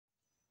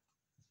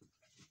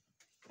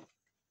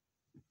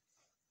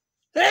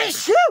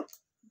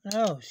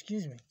Oh,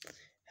 excuse me.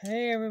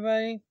 Hey,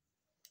 everybody.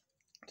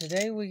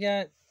 Today we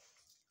got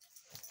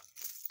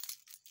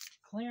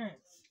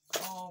clearance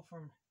call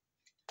from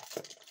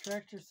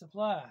Tractor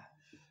Supply.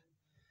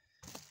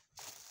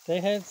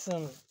 They had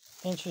some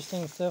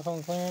interesting stuff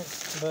on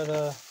clearance, but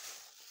I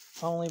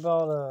only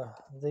bought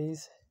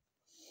these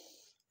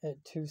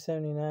at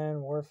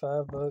 $2.79, worth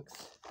 $5.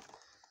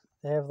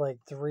 They have like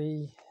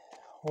 3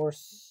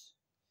 horse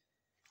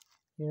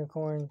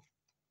unicorn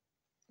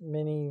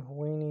mini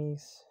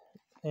weenies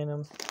in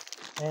them,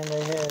 and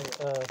they had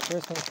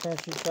Christmas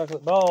crunchy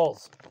chocolate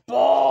balls.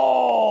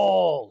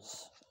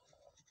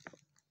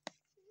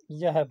 You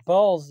gotta have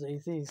balls to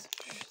eat these.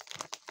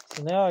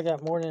 So now I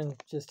got more than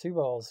just 2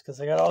 balls, because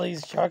I got all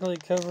these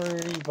chocolate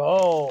covered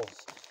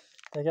balls.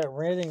 They got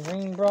red and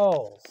green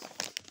balls.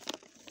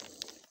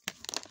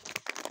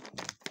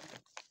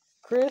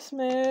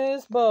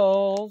 Christmas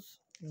balls.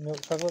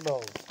 Milk chocolate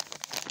balls.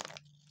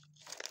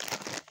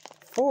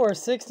 For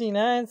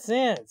 69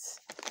 cents.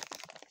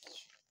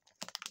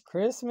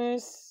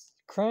 Christmas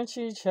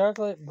crunchy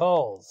chocolate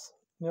balls.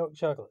 Milk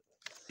chocolate.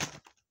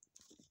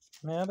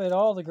 Man, I bet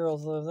all the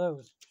girls love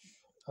those.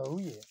 Oh,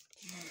 yeah.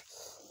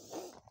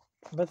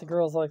 I bet the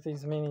girls like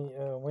these mini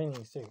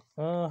weenies, too.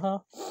 Uh-huh.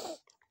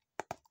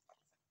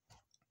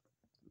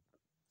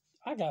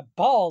 I got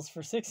balls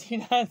for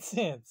 69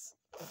 cents.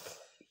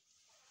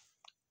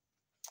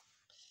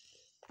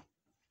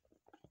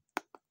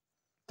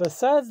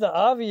 Besides the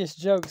obvious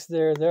jokes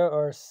there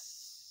are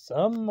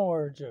some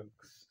more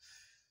jokes.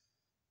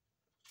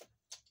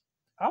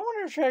 I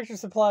wonder if Tractor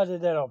Supply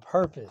did that on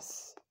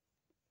purpose.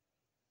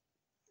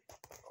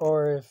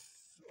 Or if,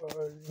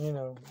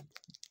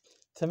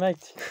 to make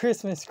the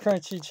Christmas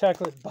crunchy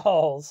chocolate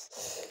balls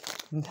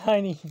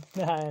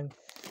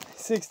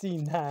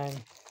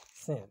 69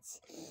 cents.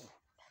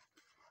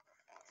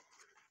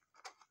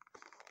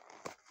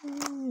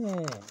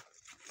 Yeah.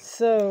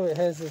 So it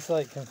has this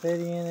like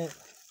confetti in it,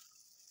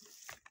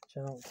 which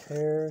I don't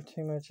care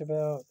too much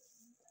about.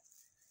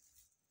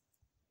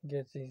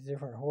 Get these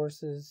different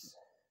horses,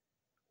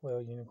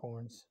 well,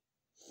 unicorns,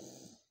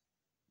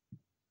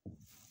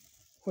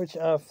 which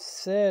I've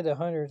said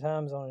 100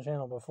 times on the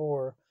channel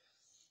before.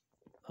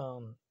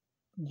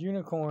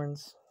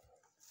 Unicorns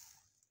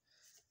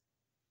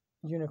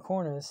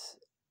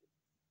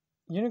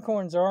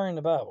are in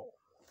the Bible,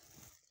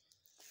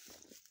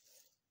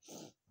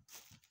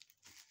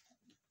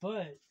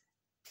 but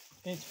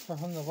it's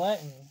from the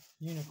Latin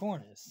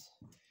unicornus,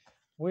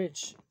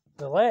 which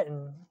the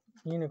Latin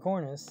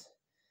unicornus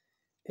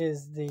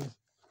is the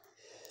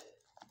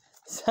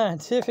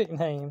scientific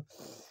name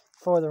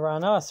for the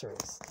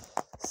rhinoceros.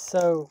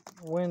 So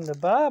when the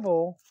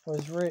Bible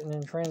was written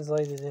and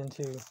translated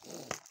into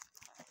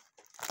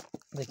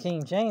the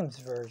King James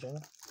Version,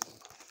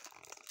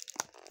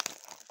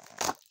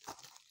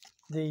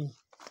 the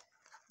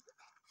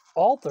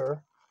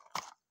author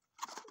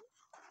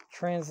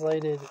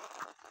translated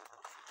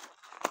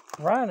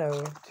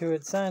rhino to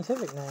its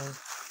scientific name,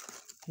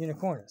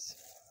 unicornus.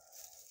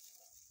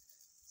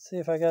 See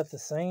if I got the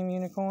same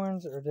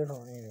unicorns or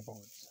different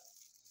unicorns.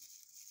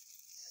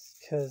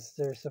 Because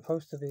they're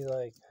supposed to be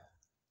like,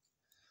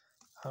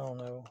 I don't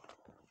know.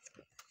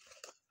 It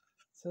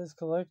says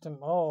collect them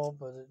all,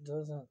 but it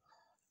doesn't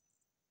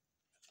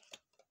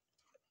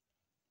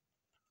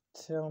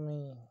tell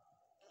me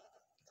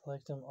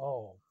collect them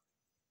all.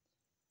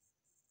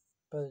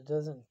 But it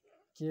doesn't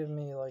give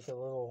me like a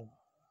little...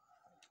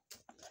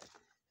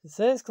 It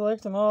says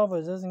collect them all, but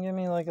it doesn't give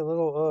me like a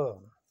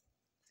little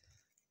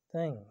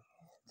thing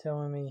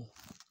telling me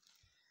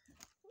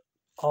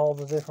all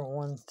the different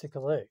ones to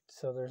collect.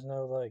 So there's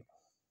no like...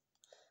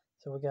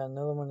 So we got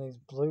another one of these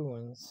blue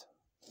ones.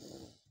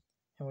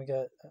 And we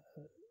got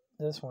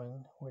this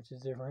one, which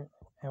is different.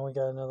 And we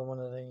got another one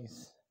of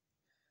these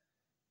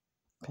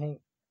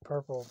pink,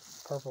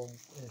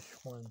 purple-ish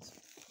ones.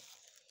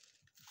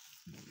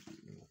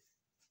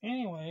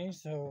 Anyway,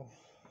 so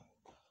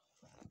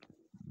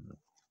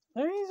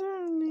these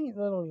are neat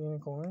little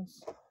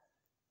unicorns.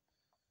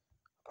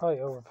 Probably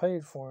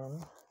overpaid for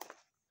them.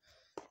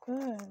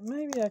 But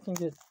maybe I can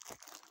get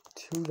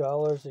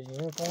 $2 a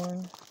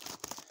unicorn.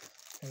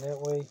 And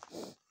that way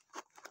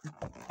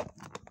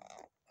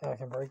I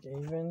can break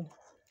even.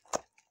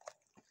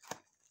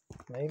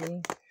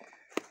 Maybe.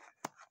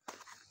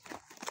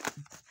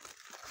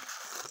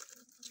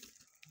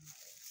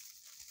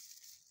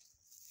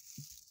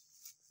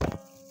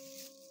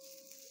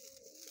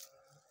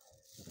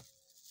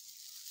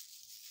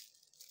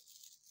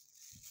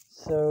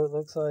 So it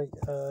looks like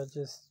I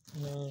just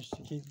managed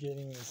to keep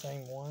getting the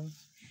same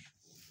ones,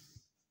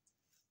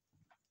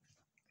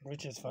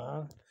 which is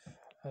fine,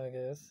 I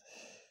guess.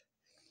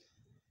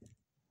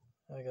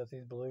 I got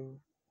these blue,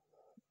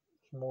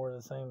 more of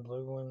the same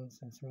blue ones,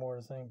 and some more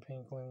of the same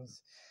pink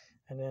ones,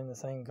 and then the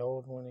same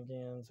gold one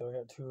again. So I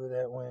got 2 of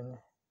that one,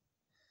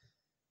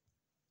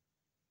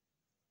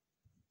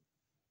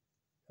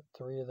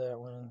 3 of that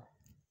one,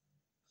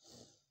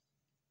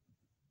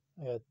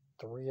 I got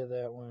 3 of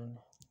that one,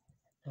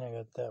 and I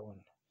got that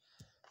one.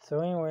 So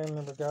anyway,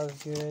 remember, God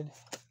is good.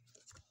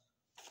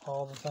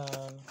 all the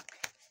time.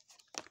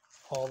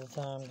 All the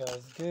time,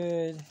 guys.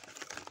 Good.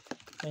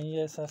 And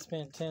yes, I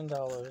spent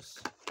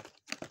 $10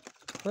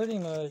 pretty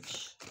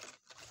much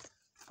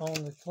on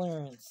the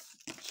clearance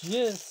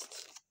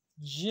just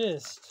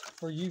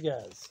for you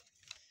guys.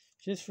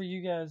 Just for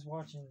you guys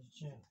watching the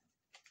channel.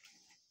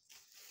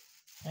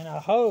 And I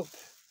hope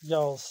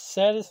y'all's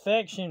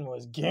satisfaction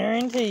was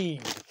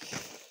guaranteed.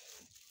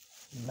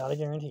 Not a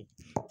guarantee.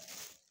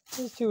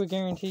 Just to a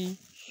guarantee.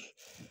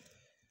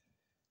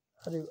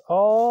 I do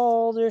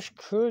all this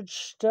good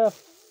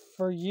stuff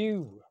for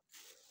you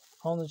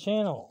on the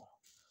channel.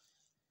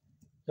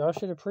 Y'all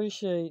should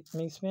appreciate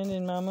me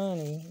spending my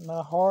money,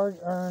 my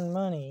hard-earned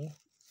money,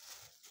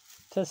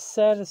 to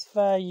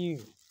satisfy you.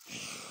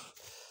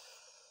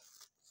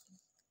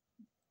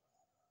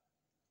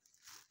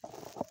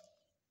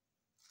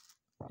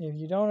 If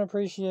you don't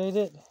appreciate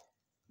it,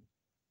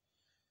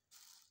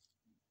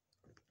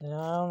 then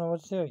I don't know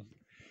what to tell you.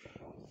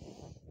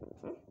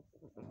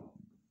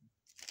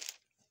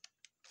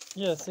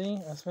 Yeah, see?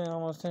 I spent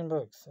almost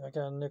 $10. I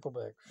got a nickel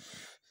back.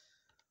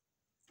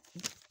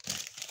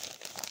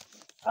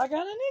 I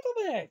got a nickel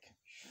back!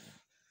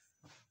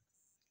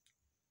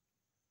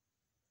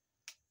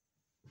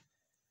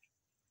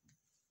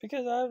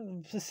 Because I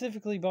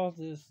specifically bought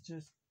this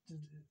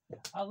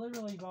I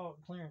literally bought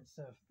clearance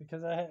stuff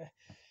because I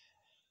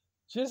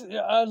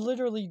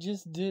literally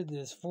just did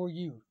this for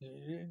you.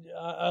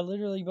 I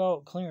literally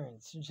bought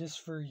clearance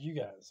just for you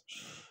guys.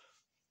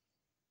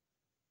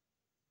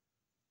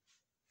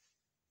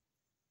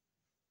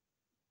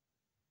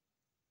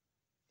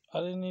 I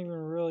didn't even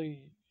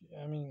really,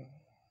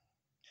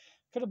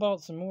 could have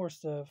bought some more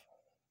stuff.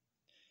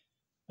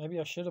 Maybe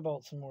I should have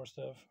bought some more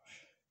stuff.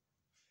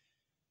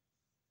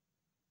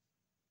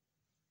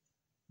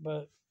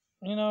 But,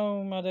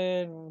 my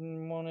dad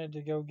wanted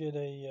to go get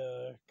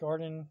a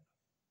garden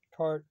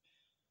cart,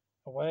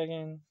 a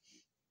wagon.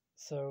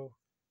 So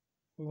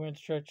we went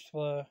to Tractor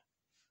Supply.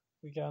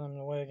 We got him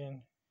the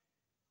wagon.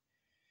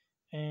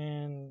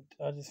 And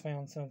I just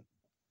found some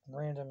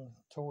random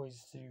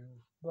toys to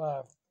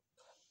buy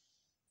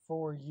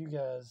for you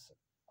guys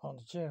on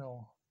the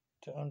channel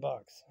to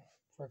unbox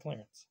for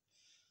clearance.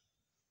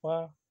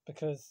 Why?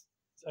 Because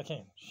I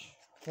can.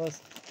 Plus,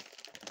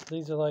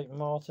 these are like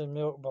malted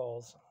milk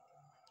balls.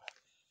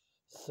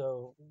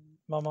 So,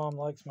 my mom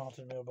likes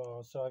malted milk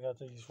balls, so I got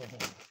these for him.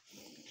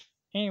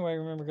 Anyway,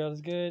 remember, God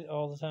is good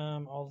all the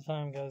time. All the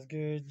time, God is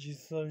good.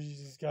 Jesus loves you.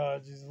 Jesus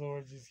God. Jesus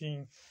Lord. Jesus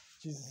King.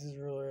 Jesus is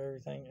ruler of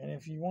everything. And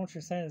if you want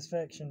your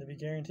satisfaction to be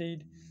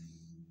guaranteed,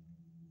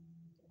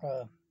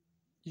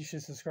 you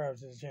should subscribe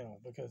to the channel,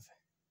 because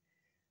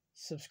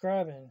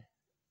subscribing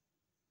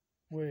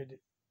would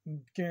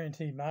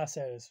guarantee my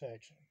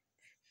satisfaction.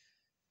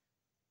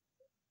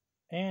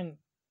 And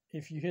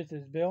if you hit the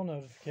bell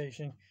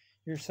notification,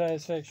 your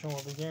satisfaction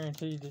will be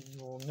guaranteed that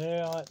you will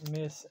not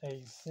miss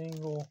a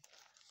single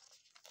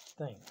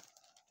thing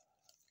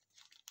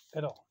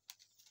at all.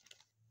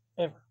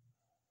 Ever.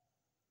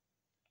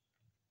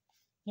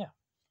 Yeah.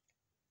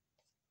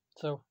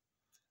 So,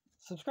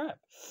 subscribe.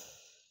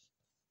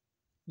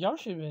 Y'all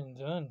should have been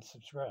done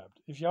subscribed.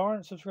 If y'all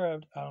aren't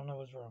subscribed, I don't know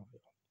what's wrong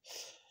with you.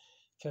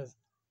 Because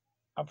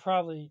I'm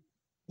probably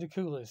the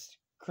coolest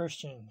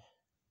Christian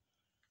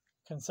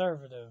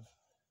conservative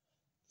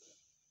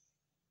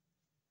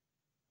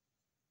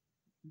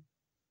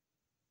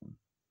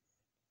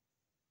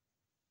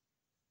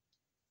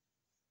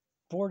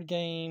board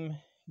game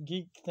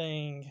geek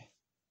thing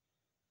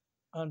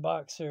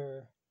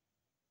unboxer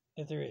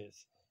that there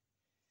is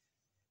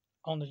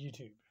on the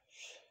YouTube,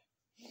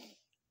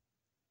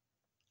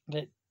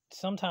 that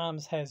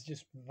sometimes has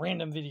just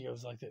random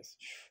videos like this.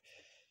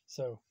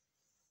 So,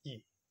 yeah.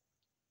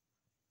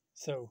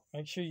 So,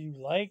 make sure you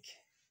like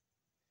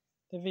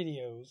the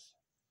videos,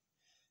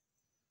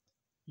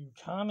 you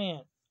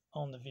comment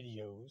on the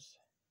videos,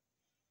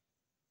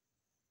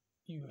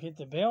 you hit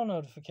the bell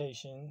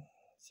notification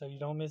so you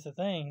don't miss a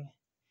thing,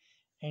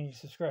 and you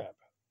subscribe.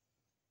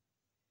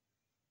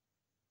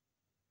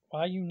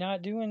 Why you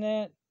not doing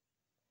that?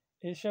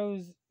 It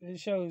shows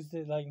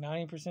that like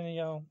 90% of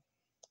y'all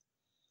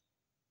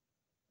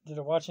that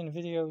are watching the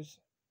videos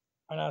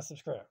are not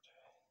subscribed.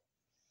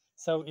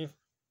 So if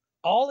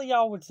all of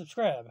y'all would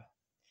subscribe,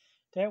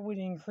 that would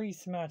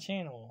increase my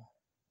channel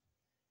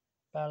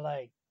by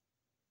like,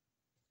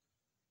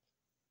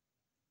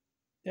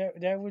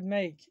 that would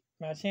make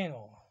my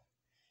channel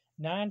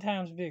 9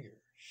 times bigger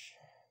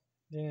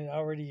than it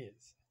already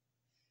is.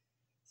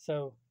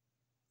 So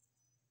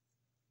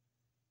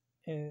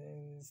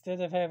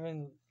instead of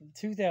having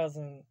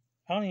 2,000,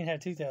 I don't even have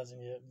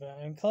 2,000 yet, but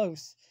I'm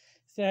close.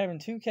 Instead of having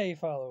 2K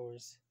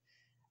followers,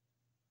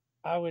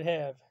 I would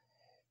have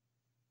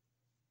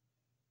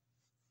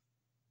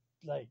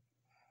like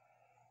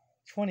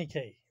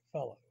 20K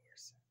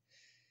followers.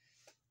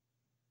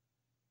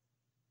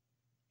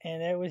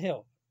 And that would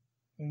help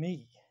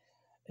me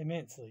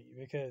immensely,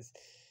 because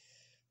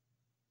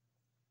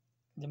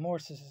the more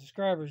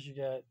subscribers you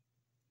got,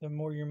 the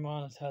more your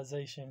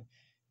monetization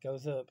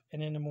goes up,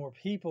 and then the more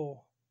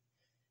people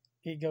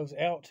it goes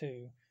out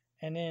to,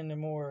 And then the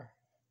more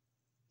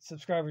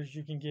subscribers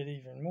you can get,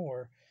 even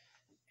more,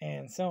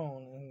 and so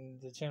on,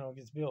 and the channel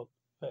gets built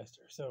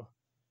faster. So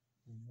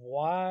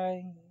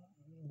why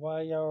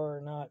y'all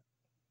are not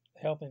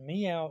helping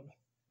me out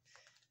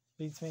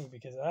beats me,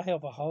 because I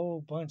help a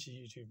whole bunch of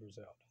YouTubers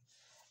out.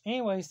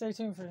 Anyway, stay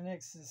tuned for the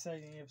next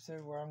exciting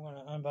episode where I'm going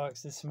to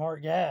unbox this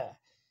smart guy.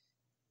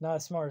 Not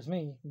as smart as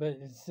me, but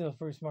it's still a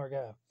pretty smart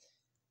guy.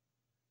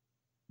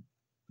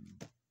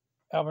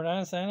 Albert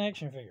Einstein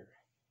action figure.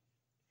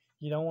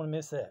 You don't want to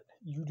miss that.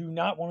 You do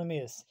not want to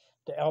miss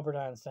the Albert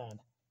Einstein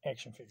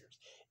action figures.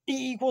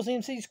 E equals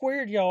MC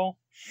squared, y'all.